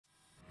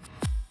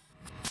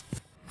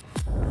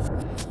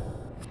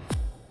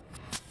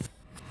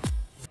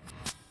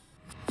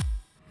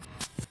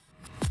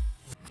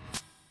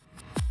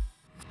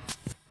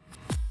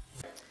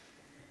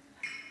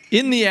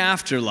In the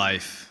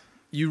afterlife,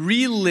 you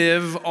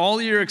relive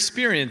all your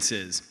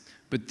experiences,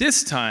 but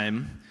this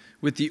time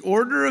with the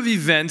order of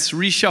events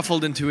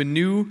reshuffled into a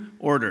new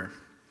order.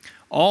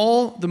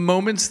 All the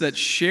moments that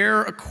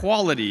share a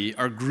quality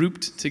are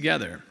grouped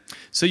together.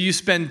 So you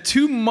spend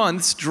 2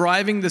 months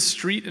driving the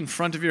street in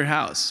front of your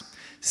house,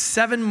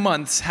 7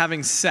 months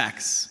having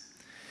sex.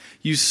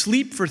 You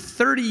sleep for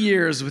 30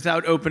 years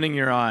without opening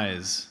your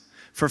eyes.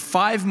 For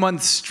 5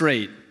 months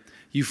straight,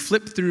 you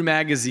flip through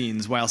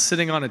magazines while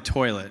sitting on a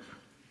toilet.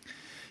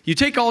 You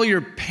take all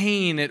your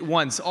pain at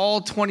once,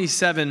 all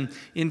 27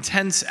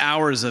 intense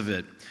hours of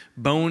it.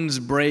 Bones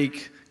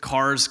break,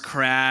 cars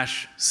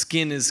crash,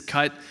 skin is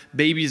cut,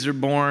 babies are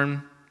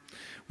born.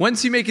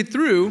 Once you make it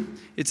through,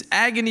 it's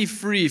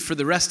agony-free for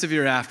the rest of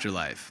your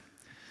afterlife.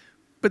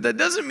 But that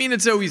doesn't mean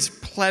it's always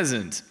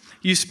pleasant.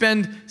 You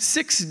spend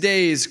 6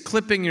 days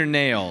clipping your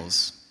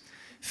nails,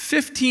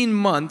 15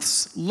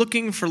 months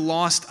looking for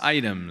lost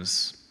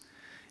items,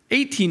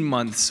 18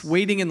 months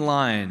waiting in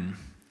line,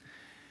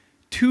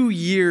 2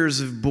 years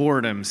of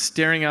boredom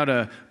staring out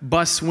a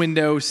bus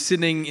window,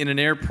 sitting in an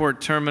airport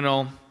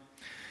terminal,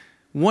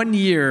 1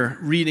 year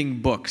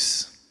reading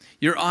books.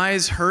 Your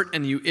eyes hurt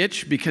and you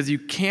itch because you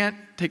can't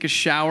take a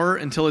shower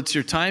until it's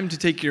your time to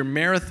take your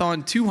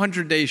marathon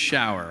 200-day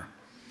shower.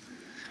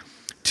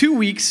 2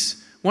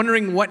 weeks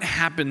wondering what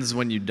happens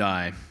when you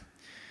die.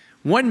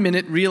 1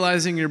 minute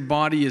realizing your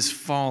body is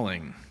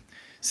falling.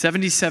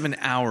 77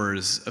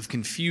 hours of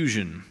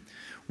confusion.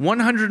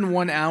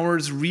 101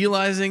 hours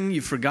realizing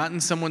you've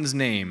forgotten someone's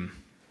name.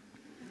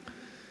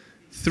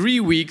 3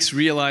 weeks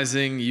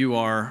realizing you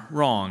are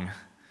wrong.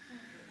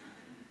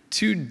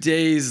 2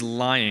 days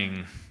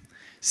lying.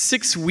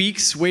 6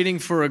 weeks waiting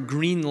for a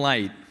green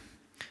light.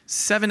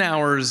 7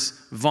 hours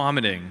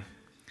vomiting.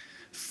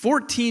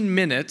 14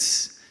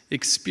 minutes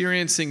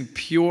experiencing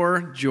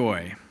pure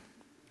joy.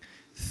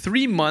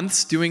 3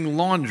 months doing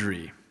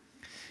laundry.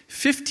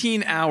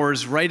 15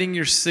 hours writing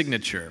your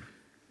signature.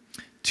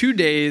 2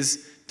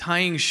 days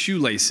tying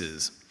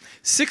shoelaces.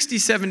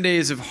 67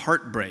 days of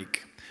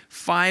heartbreak.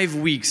 5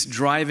 weeks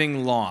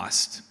driving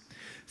lost.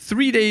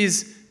 3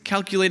 days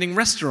calculating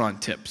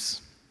restaurant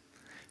tips.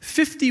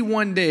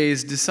 51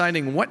 days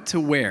deciding what to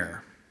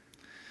wear.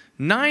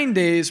 9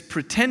 days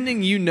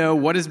pretending you know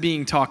what is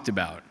being talked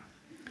about.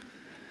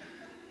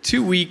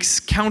 2 weeks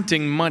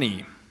counting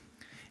money.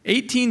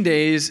 18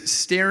 days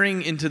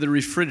staring into the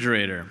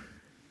refrigerator.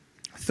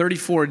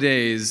 34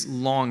 days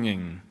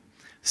longing.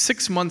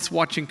 6 months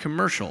watching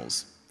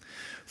commercials.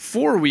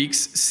 4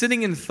 weeks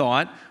sitting in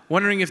thought,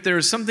 wondering if there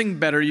is something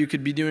better you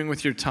could be doing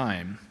with your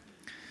time.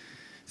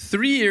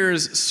 3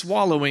 years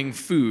swallowing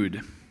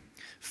food.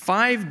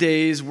 5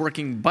 days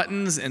working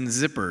buttons and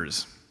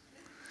zippers.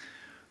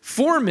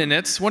 4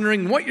 minutes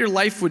wondering what your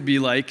life would be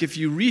like if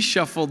you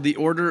reshuffled the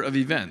order of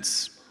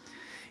events.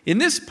 In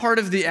this part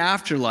of the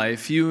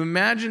afterlife, you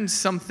imagine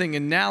something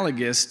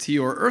analogous to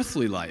your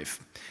earthly life,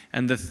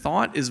 and the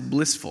thought is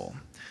blissful.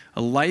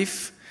 A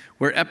life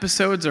where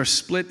episodes are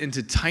split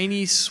into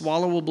tiny,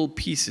 swallowable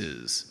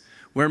pieces,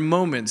 where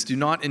moments do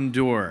not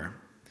endure,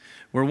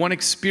 where one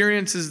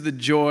experiences the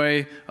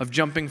joy of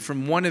jumping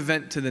from one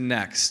event to the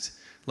next,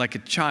 like a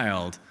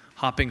child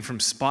hopping from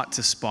spot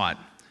to spot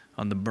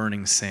on the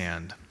burning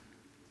sand.